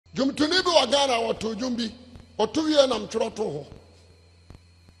Jumtuni bi wagana watu jumbi. Otu ye na mchoroto ho.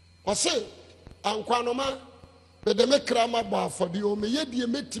 Wase ankwanoma bede me krama ba afodi o me yedie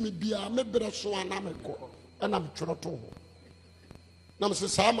metimi bia me bere so aname ko na mchoroto ho. Na mse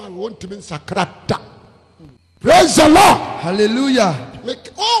sama wontimi nsakrata. Praise the Lord. Hallelujah.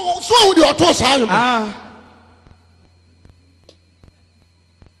 Oh, so would you to say?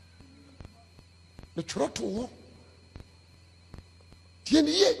 The choroto.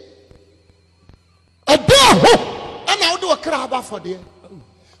 Tieni ye. A day and I do a crab for dear.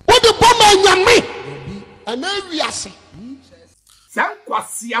 What the bomber yammy? And then we are saying, San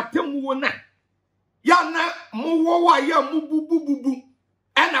Akwasi Awuah. Yana muwa ya mubu.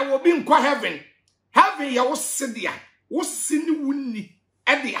 And I will be in heaven. Heaven ya wosidia. Wosini wuni.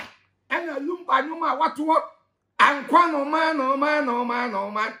 Edia. And a lumba numa what? And no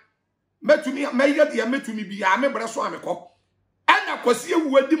man. Met to me, met to me be a member of Swamico. And Akwasi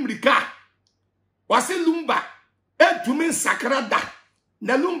Awuah dimrika. Wasi lumba. And to me sakrada.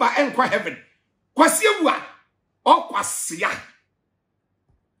 Na lumba enkwa heaven. Akwasi Awuah. Akwasi.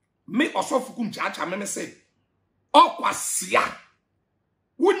 Me osofu Kumchacha me say. Akwasi.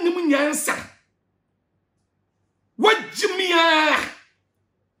 Wouldn't nyansa. What Jimmy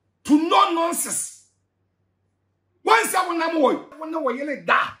to no nonsense. Once I will yelling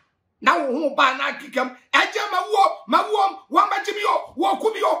da. Now who by na kikam. Ajama my warm, one by Jimmy,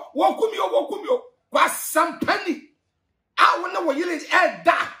 walkumio. Was some penny. I will know what yelling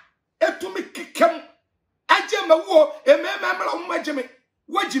da. Et to me kikam. Ajama war, a member of my Jimmy.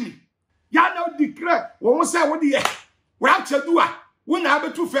 What Jimmy? Ya no declare. Won't say what the well to do. When I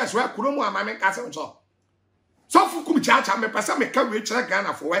have two first, where Kurumu and my man castle. So for Kumchacha, me pasa me can reach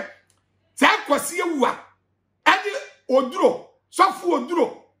Ghana for it. Say Akwasi Awuah. Eddie Odro. So for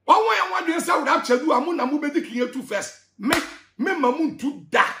Odro. One way I want to say without Chadu, Amuna Mubedi King two first. Me mamun to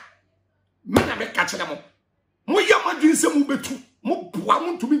da. Me na me catch them. Moya madrin se mubetu. Mo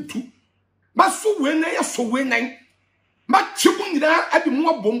buamun to me too. But so when I so when I. Tap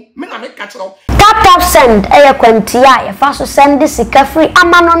send kwentia ya faso send sika free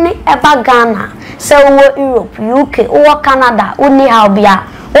amanoni eba Ghana se wo Europe UK or Canada uni haubia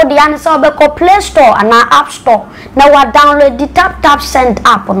o di an se obeko Play Store and App Store na wa download the tap send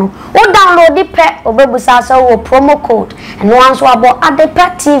app no o download the pe obebusa se wo promo code and once abo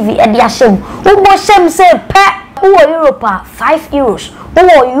Adepa TV e dia shem ubo shem se pe who Europe €5,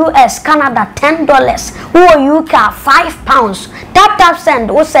 who US, Canada $10, who UK £5. Tap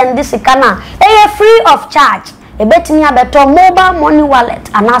send, who send this Ghana, free of charge. A betting a better mobile money wallet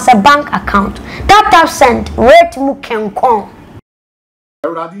and as a bank account. Tap send, rate mu kenkon.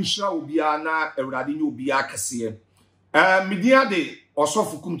 Euradisha ubiana, Euradini ubia kasiye. Media de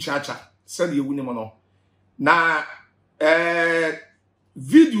osofu Kumchacha, said you winimono. Na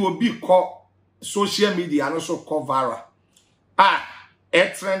video be called social media and also cover.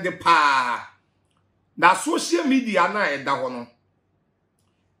 Trend pa. Na social media na eda hono.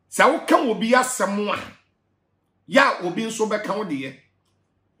 Sa wo kan obi asem a ya obi nso be kan de.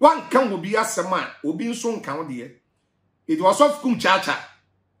 Wan kan obi asem a obi nso nkan de. It was of Kumchacha.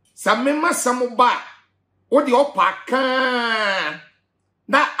 Sa mema sam ba o de opa kan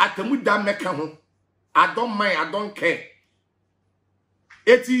na atamu da meka ho. I don't mind, I don't care.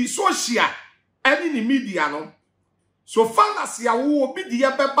 Eti social any media no. So fallacy a wo obi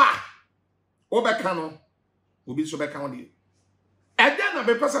de beba. Obeka no. Obi so beka on de. And then na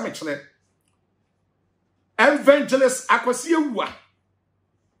be person me chele. Evangelist Akwasi Awuah.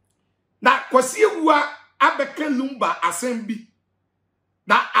 Na Akwasi Awuah abeka Lumba asem bi.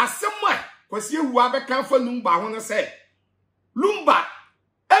 Na asem a Akwasi Awuah abeka fa Lumba ho no say. Lumba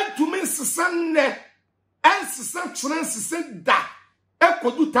entumi nsesan ne. Ensesan chran nsesan da.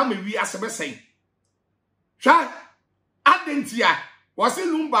 Ekodu tam wi asebe sen. Sha adentia wasi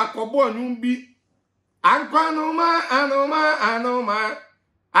Lumba kobo anum bi anoma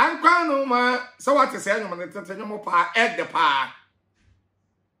so what is saying man tete nyomo pa Adepa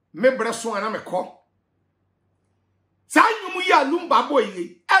me breso ana me ko sa nyum ya Lumba boy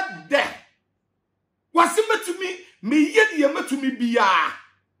ede wasi metumi me yedi metumi biya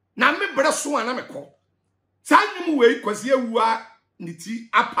na me breso ana me ko sa nyum we Akwasi Awuah niti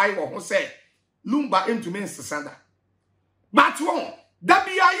apai wo ho say Lumba entumi nsesanda but won da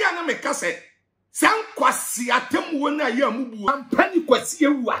bia ya na me ka say San Akwasi atemwo na ya mubu ampani Akwasi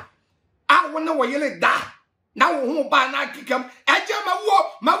Awuah a wona wo yele da na wo ho ba na kikam eje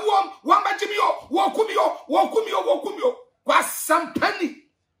mawo wa majimio wo kumio kwa sampani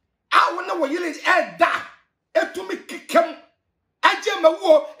a wona wo yele da etumi kikam eje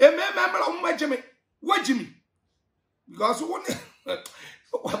mawo emememra wo majimi wajimi because won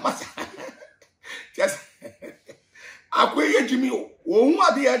masa yes akwe Jimmy wo hu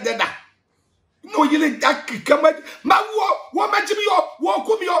ade deda no yele dak kama ma wo ma Jimmy wo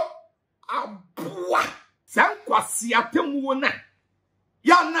kumi yo abua san kwase atemu na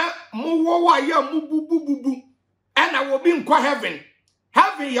ya na mo wo wa ya mu bubububu ena wo bi nkwa heaven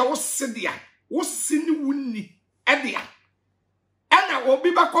ya wo sedia wo sini wunni edia ena wo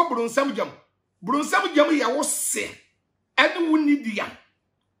bi ba ko bronsam jam ya wo se ene wunni dia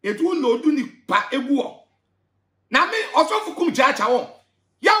etu no du ni pa eguo na me osofu Kumchacha wo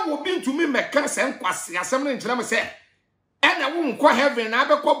ya wo bi ntumi meka se nkwase asem ne nkyerem se ena wo nkwa heaven na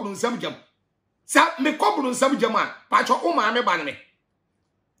be ko bronsam jam sa me ko bronsam jam a pacho o ma me ban me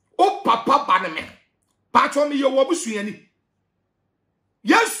o papa ban me pacho me ye wo busuani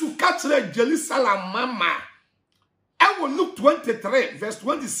Yesu katre Jerusalem mama I will Luke 23 verse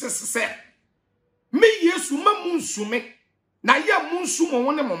 26 say me Yesu mamunsu me na ye munsu mo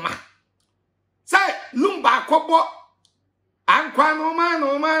woni mama say Lumba kobo ankwa no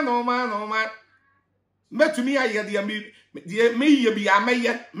ma metumi aye de me ye bi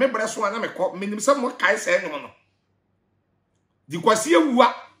ameye me breso ana me ko menim se mo kai se enwo no di Akwasi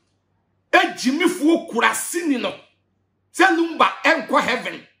Awuah ejimifuo kurasini no se Lumba enkwa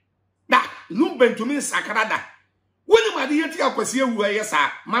heaven na Lumba ntumi sakrada woni ma de yeti Akwasi Awuah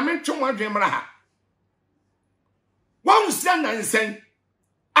yesa ma me ntwe mo adwemra ha won sia nansen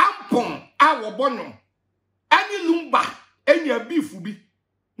ampon awo bonyo ani Lumba enya bifu bi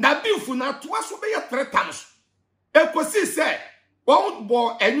na bifu na to aso be 3 times ekosi se won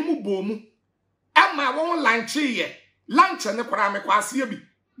bo enyum bo mu ama won lanchi ye lunch ne kwara me kwase bi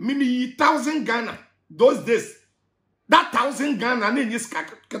mimi 1000 Ghana those days that 1000 Ghana na nyis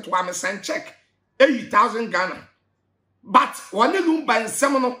ketwa me send check 80,000 Ghana but one Lumba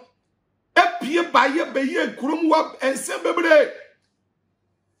nsem no epie baye beye kurum wa ensem bebre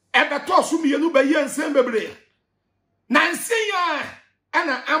ebeto so mienu beye ensem bebre na ensenya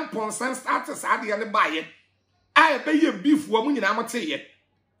ana ampon san status ade ne baye a beye beef wa mu nyina moteye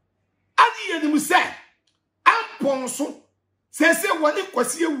ade ye nim se ampon so sese woni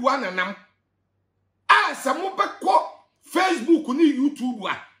Akwasi Awuah nanam a samo beko Facebook ni YouTube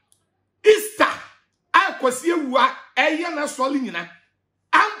a Easter Akwasi Awuah eye na soli nyina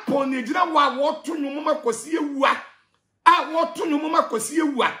ampon ne gira wa woto nwum Akwasi Awuah a woto nwum Akwasi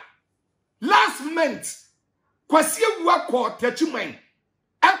Awuah last month Akwasi Awuah ko tachiman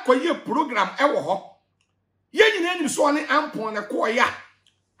akoye program ewo ho ye nyina nim so ne ampon ne ko ya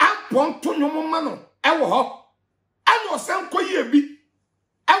ampon to nwum ma no ewo ho ano san koye bi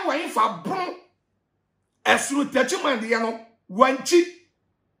ewo infa bron esuru tachiman de no wanchi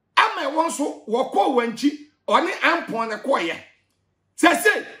ama won so woko wanchi oni ampon ne ko ya sese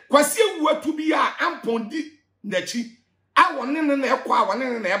Akwasi Awuah tu bi a ampon di nachi awon ne na ekwa awon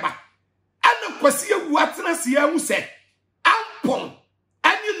ne na eba ana Akwasi Awuah tena se ya hu se ampon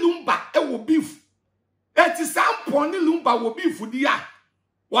ani Lumba ewo beef eti sampon ni Lumba wo beef di a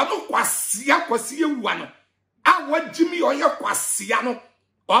wono Akwasi Awuah no awajimi oye Akwasi no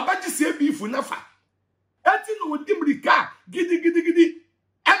obaji se beef na fa eti no dimrika gidi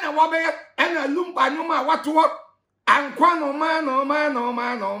ana wabe ana Lumba nyoma wato ankwa no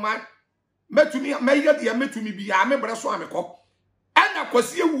ma metumi meya dia metumi bia me breso amekọ ana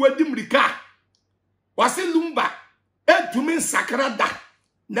Akwasi Awuah dimrika wase Lumba etumi sakrada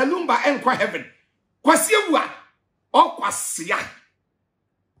na Lumba enkwa heaven Akwasi Awuah Akwasi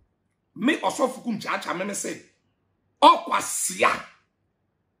me osofu Kumchacha me say Akwasi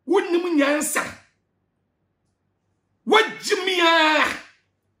wonim nyansa wajimia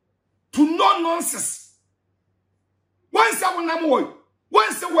to no nonsense once I wonam woy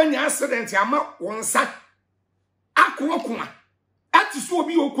once when accident ama wonsa akwa ati so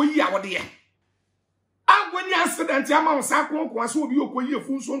obi okoyi awode ye agwani accident ama wonsa akwa so obi okoyi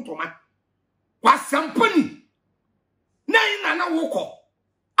efunso ntoma kwasampani na woko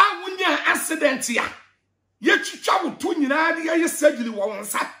awunya accident ya ye chicha wuto nyina de ye surgery wo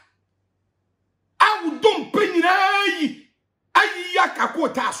wonsa awudom pe nyina yi ayi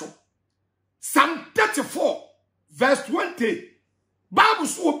yakakota so Psalm 34 verse 20 Bible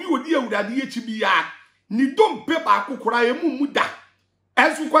so obi odi awurade ye chibi ya ni dompe ba akokora emu da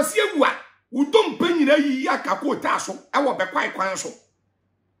enso Akwasi Awuah udompe nyina yi yakakota so ewo bekwai kwan so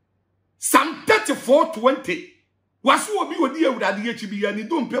Psalm 34:20 waso obi odi awurade ye chibi ya ni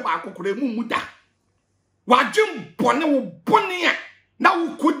dompe ba akokora emu da wajim bone wo bone a na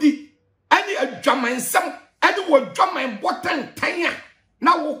wo kodi ani adwamansam ani wo dwaman botan tan a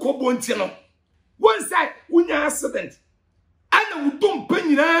na wo kobo nti no one side unya accident ana wo dompe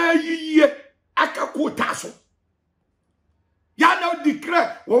nyina yiye akakota so ya na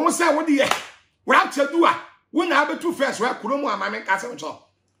declare wo say wo de ye rapture do a wo na abetu first we kuromu amame ka se ncho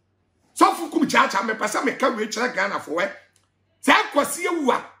so fu Kumchacha me pesa me ka we kire Ghana for we say Akwasi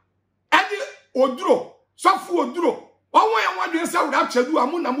Awuah ade oduro so fu oduro won ya wadwen say rapture do a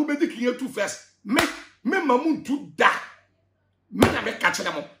mu na mu be dikin tu first me mamu tu da me na me ka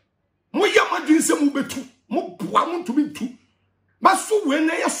kire mo mo ya madwen say mu betu mo boa mo tu bi tu ba so we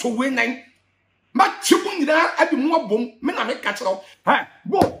na ya so we nan ma chibu nyina ade mo abom me na me ka kire ha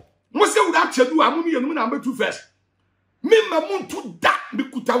bo mo se wura chedu amu mi yenu na betu first me mamu tu da me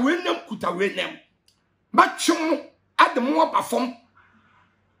kuta we nem ma chimu ade mo abafom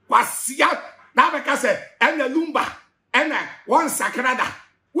wasia na be ka se ena lumba ena won sakrada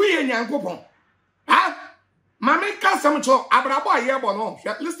we ye nyankopon ha mama ka sam cho abrabo aye bo no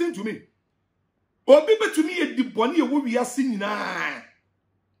listen to me obi betumi ye diboni ye wo wiase nyina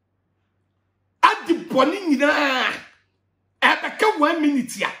adiboni nyina ebeka 1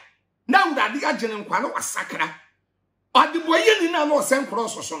 minute ya na urade agene nkwa no wasakra adiboye ni na no senkro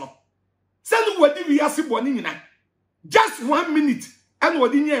soso no senu wadi wiase boni nyina just 1 minute and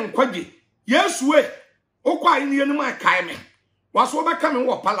wadi nye nkwaje yesu e okwa ni yenu ma kai me waso be ka me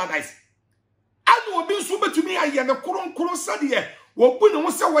wo paradise anu obi nso betumi aye ne kronkron sade wo bu ne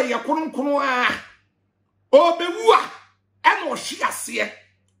wo se wo ye kronkron a obewu a eno hwe ase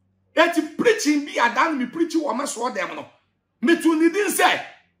eti preaching bi adan me preach wo ma so dem no me to need say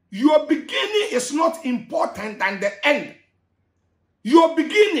your beginning is not important than the end. Your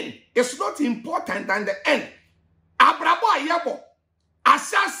beginning is not important than the end. Abrabo ayebo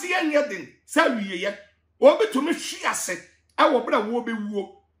asase anyedin say wiye obi to me hwe ase e wo bra wo be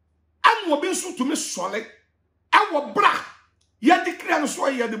wuo anu obi nso to me sole e wo bra ye declare no so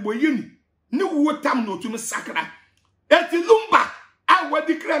ye de boyeni ni wo tam no to me sakra eti lumba a wo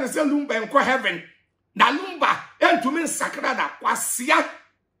declare no say lumba enko heaven na lumba ento me sakra da kwasia.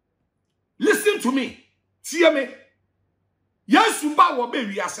 Listen to me. Tie me. Yesu ba wo be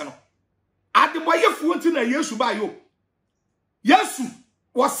wiase no. Adeboyefu nti na Yesu ba yo. Yesu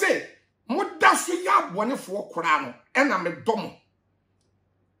wo se moda so ya bonefo kora no e na me dom.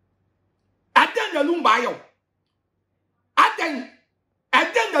 Adan lumba yo. Adan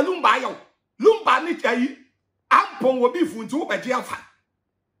lumba yo. Lumba ni tayi ampon wo bi fu nti wo beje afa.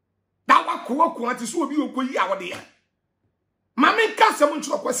 Da wa ko ati so obi okoyi a wo de ya. Mame ka se mo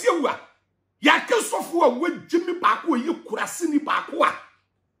ntro Akwasi Awuah. Ya ke sofo a wajimi baako ye kurase ni baako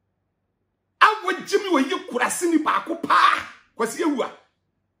a wajimi we ye kurase ni baako pa Akwasi Awuah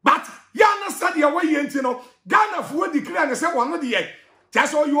but ya na sade we ye nti no Ghana fo declare ne se wono de ye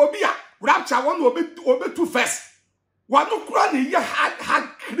just o you obi a rapture wono obetu first wono kura ne ye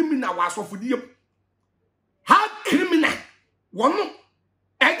hard criminal wasofo de ye hard criminal wono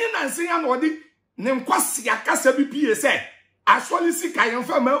eni na nse ya no de ne nkwase akasa bi pie se asoli sika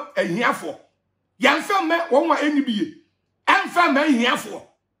yemfa ma ahiafo yemfa ma wonwa enibie emfa ma ahiafo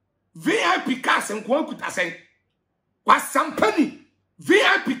VIP cars nko akuta sen wasampani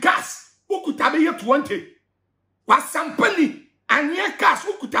VIP cars ukuta be 20 wasampani anye cars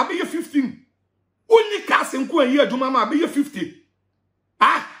ukuta be 15 uni cars nko ayi aduma ma be 50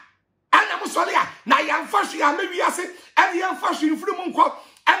 ana musole ya na yemfa hwe ya mewiase ene yemfa hwe mfiri nko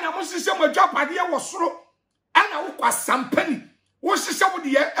ana musise mo dwapade ye wo soro ana wo kwasampani wo hihye wo de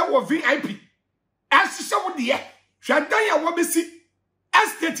e wo VIP asihye wo de hwadan ya wo besi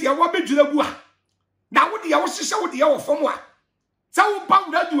estate ya wo bedwira bu a na wo de wo hihye wo de wo fom a sa wo ba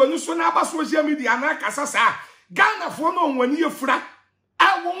wo radio anu so na aba social media na kasa sa Ghana fo no nwani efura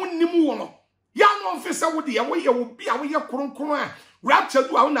a wo nim wo no ya no mfese wo de wo ye wo bi a wo ye kronkron a rapture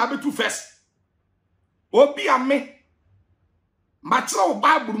du a wo na abetu first obi a me matre wo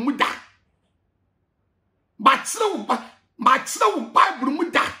Bible mu da matre wo Bible mu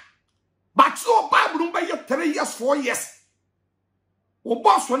da matre wo Bible mu ba ye 3 years 4 years o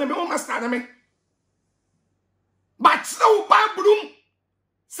boss wona me o master na me matre wo Bible mu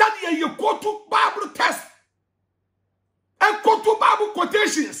said ye go to Bible test and go to Bible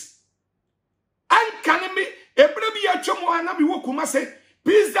quotations and can me ebrebi ya chomo ana mi wo kuma say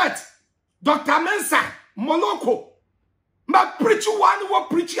please that Dr. Mensa Moloko ma preach one wo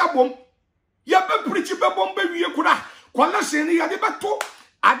preach abom ya be preach be bom be wie kura kola sheni ya de beto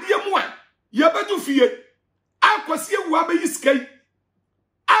ade mu a ya be du fie Akwasi Awuah be yiskai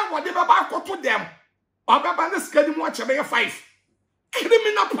a wo de be ba akoto dem obeba ne skadi mu a chebe 5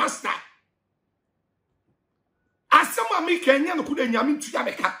 criminal pastor asema mi kenya no kuda nyame ntua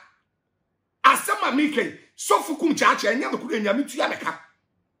beka asema mi ken sofu Kumchacha enya no kuda nyame ntua beka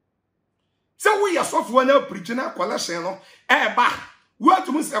se wo ya sofu na preach na kola shen no ba wo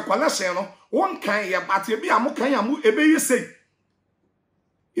atumu se kola shen no won kan ye bate bi amu kan amu ebe yese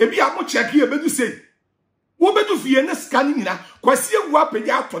Ebi a mo check ye bedu say. Wo bedu fie ne scan nyina. Akwasi Awuah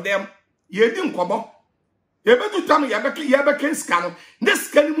pagya to dem. Ye di nkomo. Ye bedu tam ye beka scan. Ne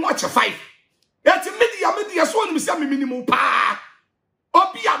scan mu ache 5. Eti media so on me say me minimum pa.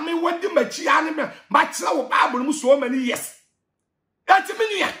 Obi a me wadi machi ane me machira wo Bible mu so many years. Eti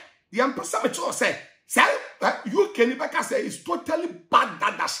menua. The empasa me cho say you can never say it's totally bad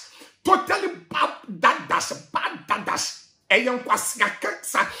dadas. Totally bad dadas. Eyan Akwasi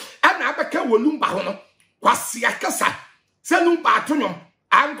akasa. Ana abeka wo Lumba ho no. Akwasi akasa. Se Lumba atonyo.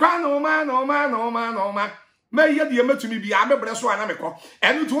 Ankwa no ma. Me ye de metumi bia me bre so ana me ko.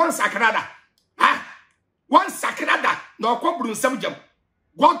 Enu to one sakrada. One sakrada na okobru nsam jam.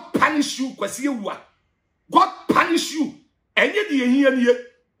 God punish you Akwasi Awuah. God punish you. Enye de yehia ne ye.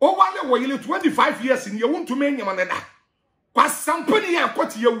 O wale wo yele 25 years in ye won't to me nyama da. Kwa sampani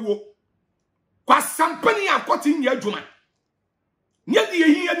akoti ye wo. Kwa sampani akoti nye adwuma. Nye de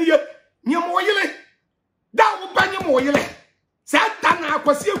yehia ne ye. Nyama wo yele. Da wo ba nyama wo yele. Se da na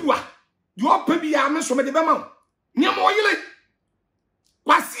Akwasi Awuah. Yo pa bia me so me de be ma. Nyama wo yele.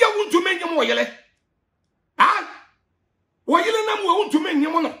 Akwasi won't to me nyama wo yele. Wo yele na mo won't to me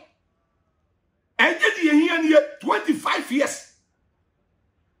nyama no. Enye de yehia ne ye 25 years.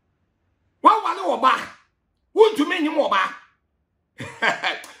 Wale oba wontu menyim oba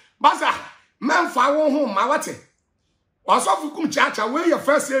basa memfa wo ho ma wate osofu Kumchacha we your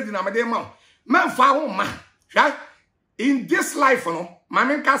first aid na mede ma memfa wo ma hwa in this life no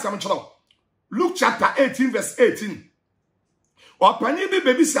mame nka sam chiro Luke chapter 18 verse 18 opani bi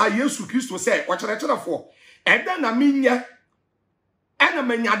bebi sa Yesu Kristo say o chere fo eda na minya ena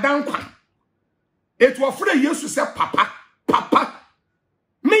manya dankwa etu ofre Yesu say papa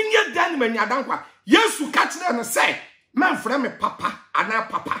Minya dan manya dankwa Yesu ka kire no say man frɛ me papa ana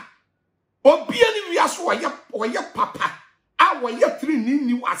papa obia ni wiaso oye papa a woye 3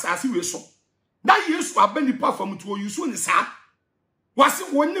 ni asase we so na Yesu abani pa fam to yusu ni sa wase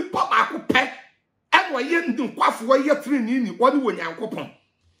woni papa ko pɛ en woye ndinkwafo woye 3 ni woni wonyankopon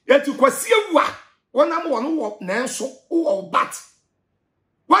eti Akwasi Awuah wonam wono wo nanso wo bat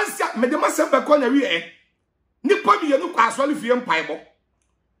wansa medema sembe ko na wi nipa bi yenu kwa asole fie mpaibo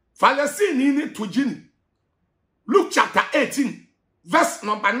Falasini ni tujini. Luke chapter 18 verse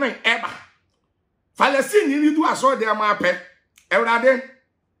number 9 eba. Falasini ni du aso de amape. Ewrade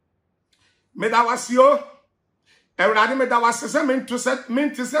medawasio. Ewrade medawase se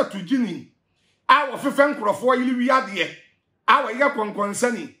menti se tujini. Awo fefe nkrofo yili wiade. Awo ye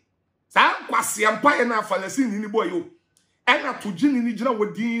konkonsani. Sa Akwasi empire na Falasini ni boyo. Ena tujini ni jina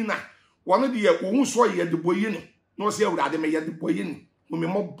wodina. Wono de ye wo so ye de boye no. No se ewrade me ye de boye ni. Me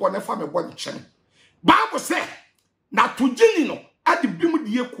mo bone fa me bone chen Bible say na tujini no ade bimu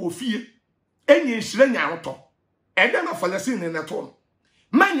de ekofie enye nhire nya hoto ede na Falasini ne to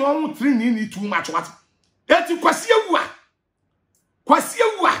manyo on 3 ni too much what eti Akwasi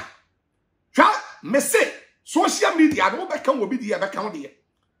Awuah twa me say social media no be kan obi de be kan de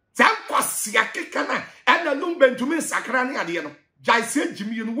za Akwasi akeka na ena Lumba ntumi sakra ne ade no jai se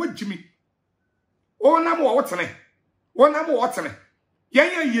jimi no wajimi ona mo wotene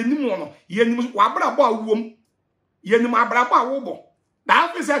yenim no yenim wabrabo awom yenim abrabo awobo na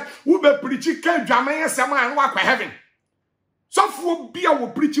afise wo be preach ka dwaman yesem an wa kwa heaven so fo bia wo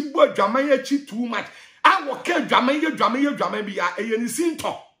preach bo dwaman yachi too much a wo ka dwaman bia eyeni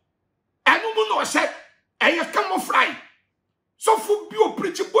sinto enu mu no hye eye camouflage so fo bia wo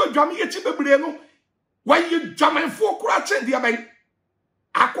preach bo dwaman yachi bebre no wa ye dwaman fo kura chen dia ban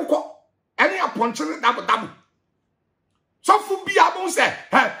akoko eni aponche dabu so fu bi abon say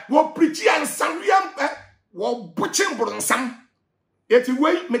wo preach and sanriam wo butching bronsam eti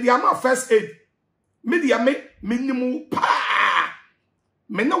we mediama first aid media me minimu pa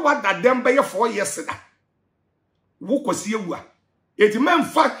me no what that them be 4 years da wo Akwasi Awuah eti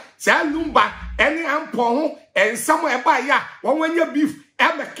memfa say Lumba eni ampo ho ensam e ba ya won wanya beef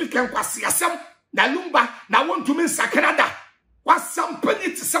e me keken Akwasi asem na Lumba na won to me sakrada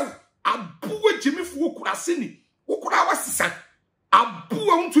wasampani ti saw abuwe jimifu kurasini ukura wasisa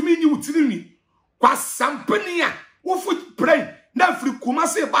abuwa untumi nyi utirini kwa sampani a wo foot brain na free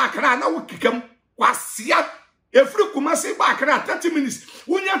Kumasi bakra na wo kikam kwa sia e free Kumasi bakra 30 minutes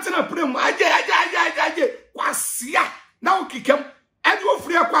wonya tena prem aje kwa sia na wo kikam e wo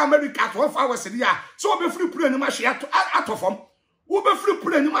free kwa America 12 hours dia so wo be free prem ma hwe atofom wo be free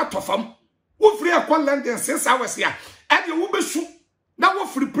prem atofom wo free kwa London 6 hours ya e wo be su na wo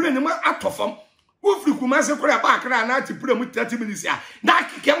free prem atofom Ufri Kumasi kura bakra na ati pure mu 30 minutes ya na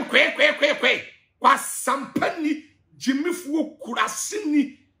kikem kwe kwa sampani jimifu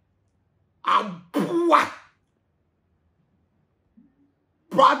kurasini abua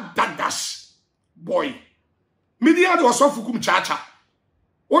Bradadas boy. Media de osofu Kumchacha.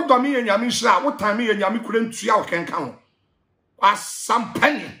 What do me and Yamisha? What time me and Yami couldn't see our can count? As some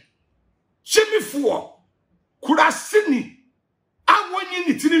penny. Shimmy for. Could I see me? I want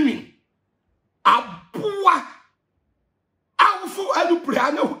you to me. A boy. I will for a new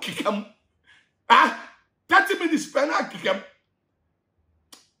piano kick him. 30 minutes pen I kick him.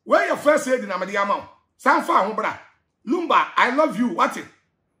 Where your first head in Amadiamo? Sanfa Humbra. Lumba, I love you. What it?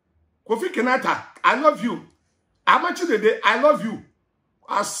 Kofi Kenata, I love you. Amachi the day, I love you.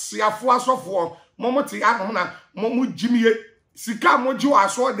 As ya for Momoti Amona, Momu Jimmy, Sika Mojo, I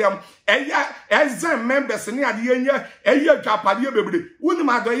saw them. As members near the year, a year Japadia baby. Wouldn't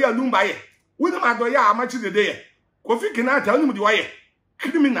my doya Lumba? Wouldn't my doya Amachi the day? Kofi Kenata, tell me the way.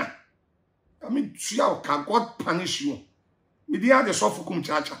 Criminal. I mean, can God punish you? Media the soft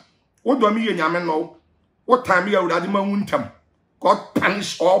Kumchacha. What do I mean, Yaman know? What time you would have winter? God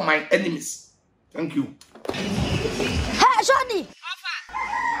punish all my enemies. Thank you. Hey, Johnny.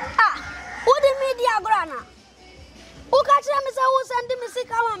 What the media grana? Who catch them is who send me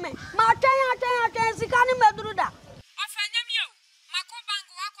sick on me? My ten, Sikani Madruda. Ofanyamio,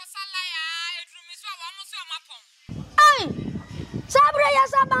 Makobango, Wakosalaya, Edrumiso, Wamoso, Mapon. Hey, Sabre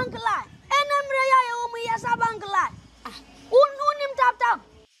Yasa Bankla, and Emrea Yomi Yasa Bankla. Unim tap.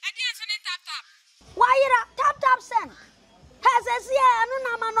 I didn't tap. Why you tap send? Has a sea and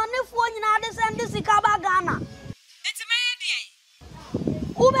I'm on the phone in Addis and this Ghana. It's my idea.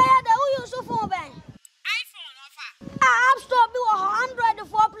 Who bear the who use phone bank? iPhone offer. App Store be 100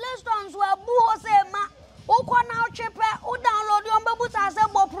 for Play Stones where Boo say ma. Who can now cheaper who download your boots as a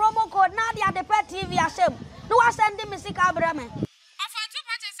promo code Nadia Adepa TV as him. Do I send him music Abraham? Offer 2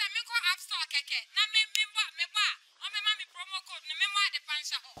 patches and make App Store keke. Na me or me mommy promo code na me the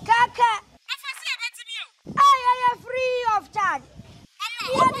pansha. Kaka. Offer see about me. I free of charge.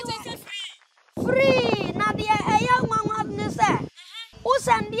 Free. Nadia a young one of say. Who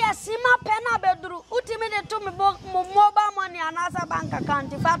send the Sima Pena bedroom? Who timid to me book mobile money and other bank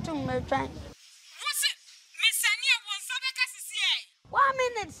account if I to me train. What's it? Miss Sanya won't Sabeka CCA. 1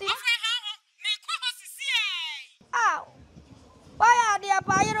 minute, see. Ow. Why are they a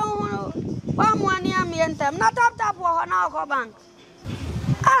pyro? 1 year me and them. Not tap or now bank.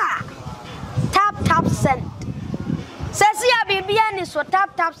 Tap send. Says here be any so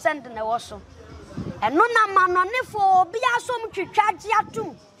tap send in the wasso. And no man on the for be a some to charge ya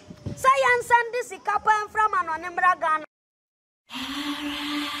too. Say and send this a couple from an on Ghana.